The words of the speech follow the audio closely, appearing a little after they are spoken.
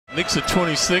Knicks are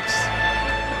 26th.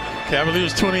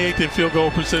 Cavaliers 28th in field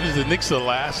goal percentage. The Knicks are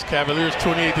last. Cavaliers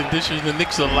 28th in dishes. The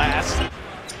Knicks are last.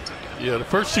 Yeah, the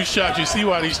first two shots, you see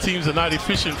why these teams are not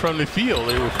efficient from the field.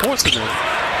 They were forcing them.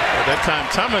 At that time,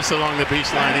 Thomas along the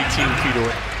baseline, 18 feet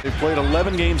away. They've played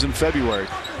 11 games in February.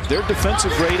 Their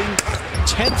defensive rating,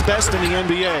 10th best in the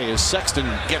NBA, as Sexton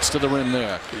gets to the rim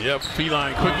there. Yep,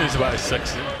 feline quickness by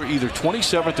Sexton. Either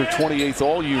 27th or 28th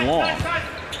all year long.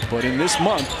 But in this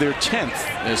month, they're 10th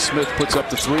as Smith puts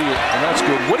up the three, and that's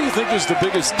good. What do you think is the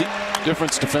biggest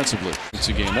difference defensively? It's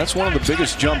a game. That's one of the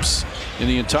biggest jumps in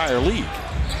the entire league.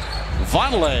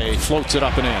 Vonleh floats it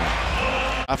up and in.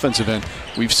 Offensive end.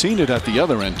 We've seen it at the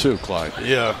other end too, Clyde.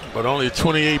 Yeah, but only a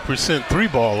 28%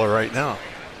 three-baller right now.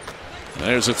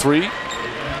 There's a three.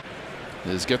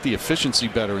 Has got the efficiency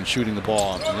better in shooting the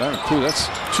ball. That's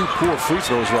two poor free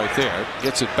throws right there.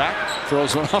 Gets it back,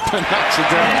 throws one up and knocks it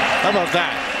down. How about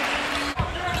that?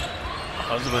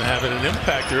 Osman having an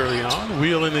impact early on,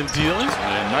 wheeling and dealing.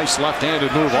 And nice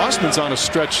left-handed move. Osman's on a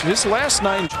stretch. His last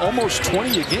 9, almost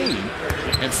 20 a game,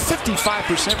 and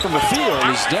 55% from the field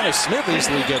as Dennis Smith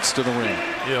easily gets to the rim.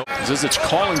 Yep. Zizic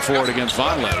calling for it against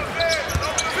Vonleh.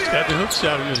 He's got the hook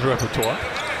shot in his repertoire.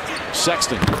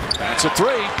 Sexton, that's a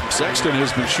three. Sexton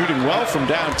has been shooting well from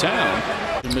downtown.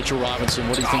 Mitchell Robinson,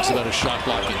 what he thinks about a shot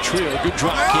blocking Trier. Good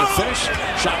drop, can't finish.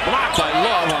 Shot blocked by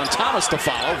Love on Thomas to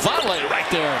follow. Vonleh right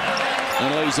there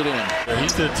and lays it in.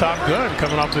 He's the top gun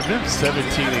coming off the bench, 17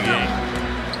 a game.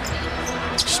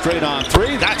 Straight on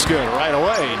three, that's good right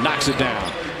away. Knocks it down.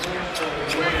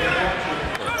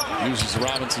 Uses the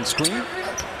Robinson screen.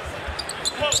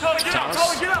 Thomas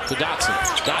to Dotson.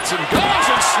 Dotson goes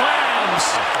and slams.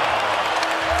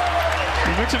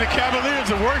 You mentioned the Cavaliers,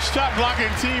 the worst shot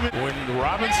blocking team. When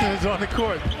Robinson is on the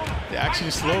court, the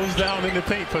action slows down in the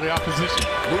paint for the opposition.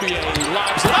 Moutier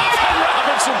lobs it up, and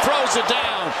Robinson throws it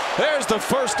down. There's the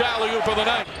first alley-oop of the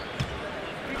night.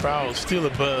 Crowd still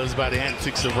abuzz by the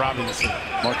antics of Robinson.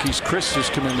 Marquise Chris has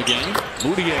come in the game.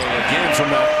 Moutier again from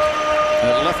that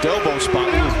left elbow spot.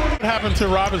 What happened to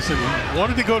Robinson? He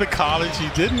wanted to go to college. He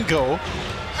didn't go,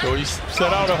 so he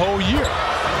set out a whole year.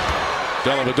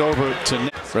 Dellavedova to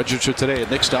Nance. Register today at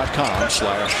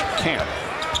Knicks.com/camp.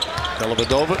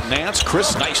 Dellavedova, Nance,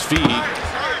 Chris, nice feed.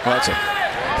 Well, that's a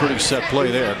pretty set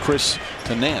play there. Chris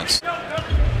to Nance.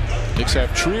 Knicks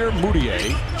have Trier,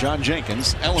 Moutier, John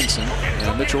Jenkins, Ellenson,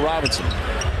 and Mitchell Robinson.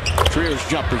 Trier's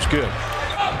jumper's good.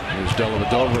 Here's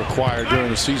Dellavedova, acquired during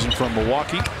the season from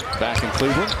Milwaukee, back in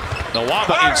Cleveland.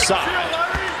 Nawaba inside.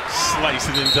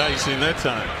 Slicing and dicing that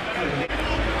time.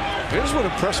 Here's what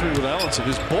impressed me with Ellenson,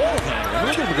 his ball handling.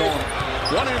 Look at him going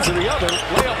one end to the other.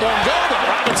 Layup won't go, but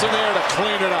Robinson there to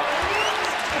clean it up.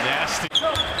 Nasty.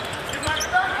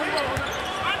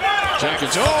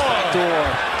 Jenkins, backdoor.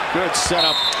 Good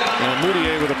setup. And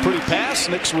Moutier with a pretty pass.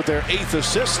 Knicks with their 8th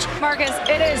assist. Marcus,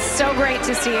 it is so great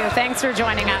to see you. Thanks for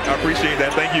joining us. I appreciate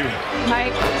that. Thank you.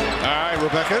 Mike. All right,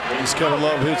 Rebecca. As Kevin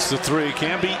Love hits the three.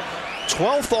 Can be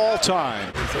 12th all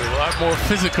time. It's a lot more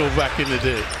physical back in the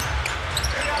day.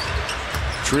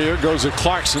 Trier goes at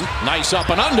Clarkson. Nice up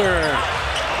and under.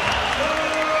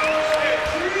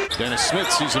 Dennis Smith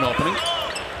sees an opening.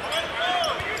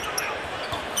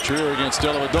 Trier against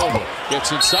Dellavedova.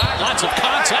 Gets inside. Lots of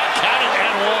contact. Count it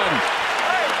and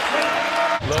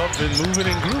one. Love been moving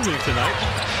and grooving tonight.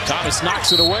 Thomas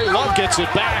knocks it away. Love gets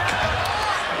it back.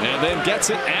 And then gets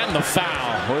it and the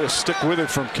foul. We'll stick with it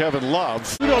from Kevin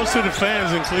Love. Kudos to the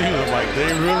fans in Cleveland, Mike.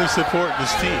 They really support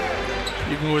this team.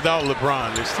 Even without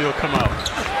LeBron, they still come out.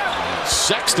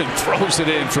 Sexton throws it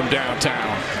in from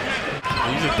downtown.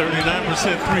 He's a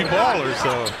 39% three-baller,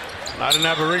 so not an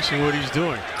aberration what he's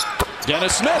doing.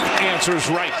 Dennis Smith answers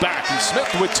right back, and Smith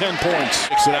with 10 points.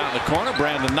 Kicks it out in the corner.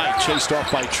 Brandon Knight chased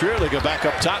off by Trier. They go back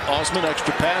up top. Osman,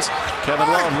 extra pass. Kevin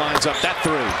Love lines up that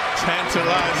three.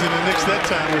 Tantalizing the Knicks that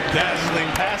time with dazzling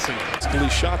passing.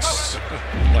 These shots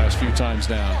last few times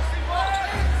down.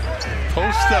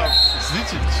 Post up,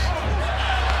 Zizic.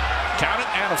 Count it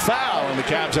and a foul, and the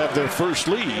Cavs have their first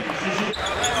lead.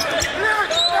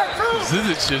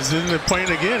 Zizic is in the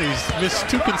paint again. He's missed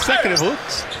 2 consecutive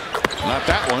hooks. Not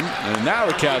that one. And now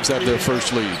the Cavs have their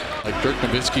first lead. Like Dirk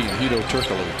Nowitzki and Hito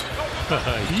Turkoglu.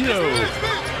 Hito. Yeah.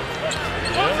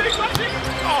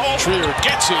 Trier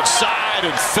gets inside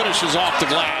and finishes off the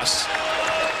glass.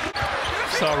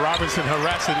 Saw Robinson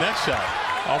harassing that shot.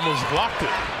 Almost blocked it.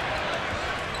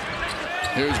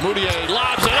 Here's Moutier,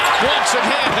 lobs it up once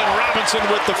again, and Robinson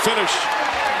with the finish.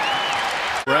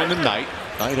 Brandon Knight.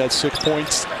 Knight had 6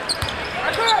 points.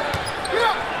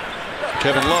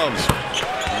 Kevin Love,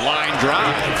 line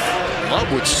drive. Love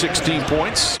with 16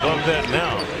 points. Love that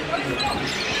now.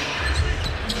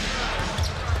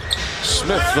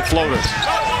 Smith, the floater.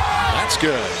 That's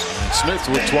good. And Smith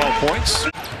with 12 points.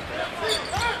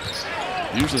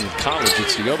 Usually in college,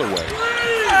 it's the other way.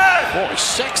 Boy,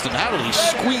 Sexton, how did he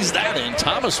squeeze that in?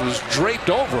 Thomas was draped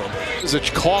over him.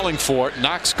 Zizic calling for it,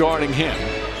 Knox guarding him.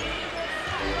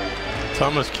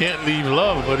 Thomas can't leave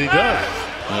Love, but he does.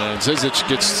 And Zizic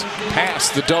gets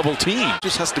past the double team.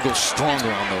 Just has to go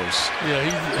stronger on those. Yeah, he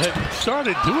had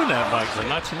started doing that, Mike, but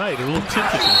not tonight. A little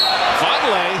tentative.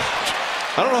 Vonleh,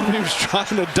 I don't know if he was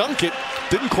trying to dunk it.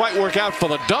 Didn't quite work out for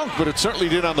the dunk, but it certainly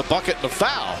did on the bucket and the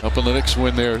foul. Up in the Knicks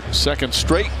win their second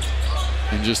straight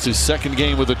in just his second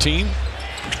game with the team.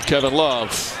 Kevin Love,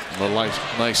 a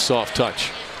nice soft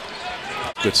touch.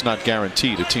 That's not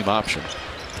guaranteed, a team option.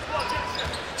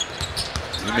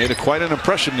 He made quite an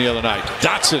impression the other night.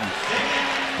 Dotson,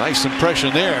 nice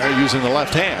impression there using the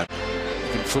left hand.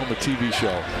 You can film a TV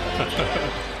show.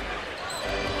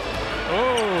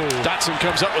 Oh. Dotson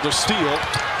comes up with a steal.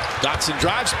 Dotson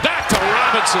drives back to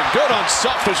Robinson. Good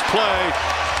unselfish play.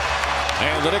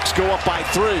 And the Knicks go up by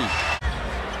 3.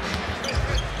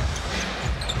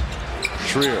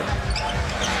 Trier.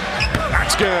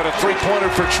 That's good. A three-pointer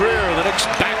for Trier. The Knicks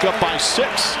back up by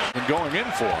 6. And going in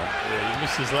for him. Yeah, he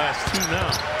missed his last 2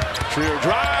 now. Trier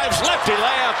drives. Lefty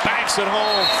layup. Banks it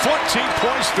home. 14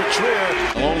 points for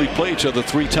Trier. They'll only play each other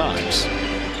 3 times.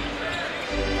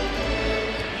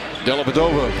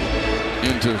 Dellavedova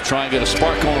in to try and get a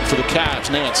spark going for the Cavs.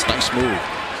 Nance, nice move.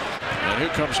 And here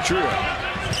comes Trier.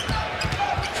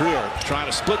 Trier trying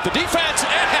to split the defense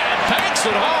and banks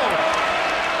it home.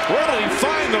 Where did he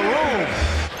find the room?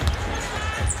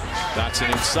 Dotson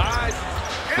inside.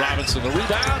 Robinson the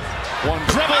rebound. One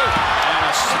dribble and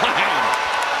a slam.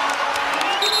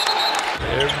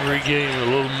 Every game a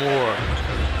little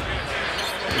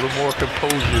more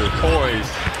composure, poise.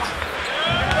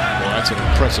 Well, that's an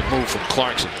impressive move from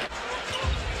Clarkson.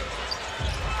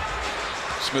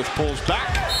 Smith pulls back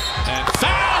and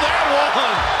foul. There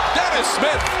one. Dennis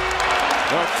Smith.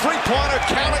 A three-pointer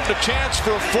counting the chance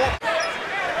for a 4.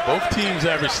 Both teams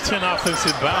average 10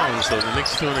 offensive bounds, so the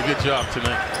Knicks doing a good job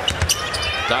tonight.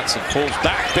 Dotson pulls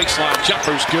back. Baseline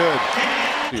jumper's good.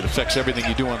 It affects everything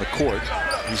you do on the court.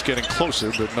 He's getting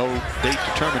closer, but no date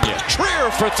determined yet.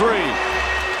 Trier for 3.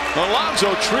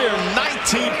 Allonzo Trier,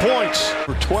 19 points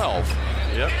for 12.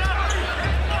 Yep.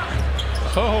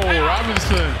 Oh,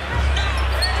 Robinson.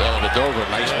 Dellavedova,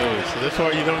 nice move. So that's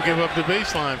why you don't give up the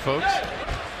baseline, folks.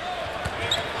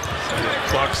 So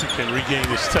Clarkson can regain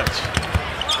his touch.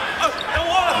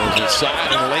 Goes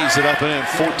inside and lays it up and in.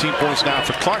 14 points now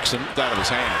for Clarkson. Out of his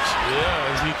hands.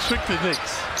 Yeah, he tricked the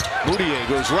Knicks. Moutier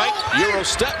goes right. Euro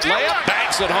step layup.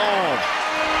 Banks it home.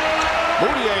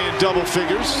 Moutier in double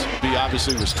figures. He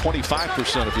obviously was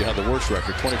 25% if you had the worst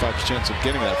record. 25% chance of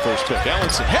getting that first pick.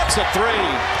 Ellenson hits a 3.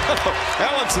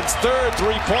 Ellenson's third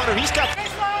three-pointer. He's got.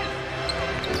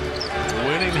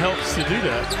 Winning helps to do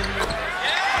that.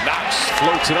 Knox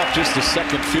floats it up. Just the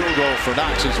second field goal for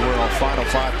Knox as we're on Final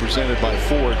 5 presented by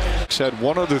Ford. Knicks had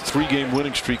one other 3-game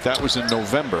winning streak. That was in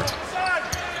November.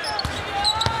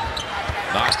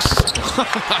 Knox.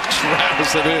 Knox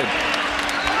rattles it in.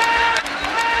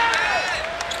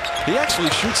 He actually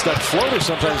shoots that floater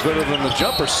sometimes better than the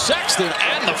jumper. Sexton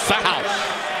and the foul.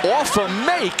 Off a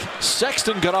make.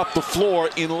 Sexton got off the floor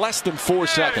in less than 4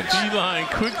 seconds. Beeline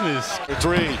quickness.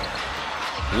 3.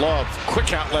 Love,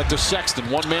 quick outlet to Sexton.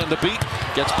 One man to beat.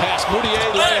 Gets past Moutier.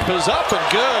 Layup is up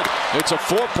and good. It's a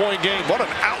 4-point game. What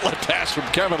an outlet pass from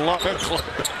Kevin Love.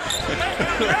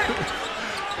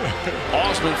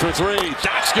 Osman for 3.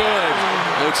 That's good.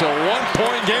 It's a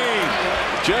 1-point game.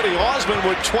 Cedi Osman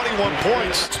with 21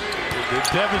 points. The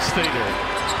devastator.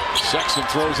 Sexton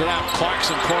throws it out.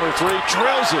 Clarkson corner 3.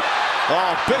 Drills it.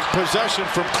 Oh, big possession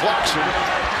from Clarkson.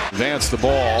 Advance the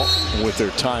ball with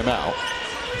their timeout.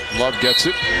 Love gets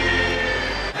it.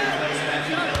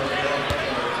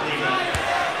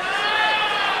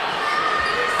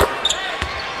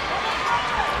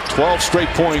 "12 straight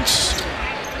points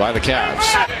by the Cavs.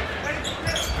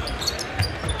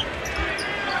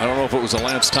 I don't know if it was a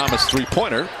Lance Thomas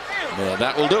three-pointer.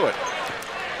 That will do it.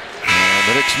 And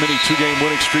the Knicks mini 2-game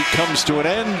winning streak comes to an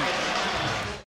end.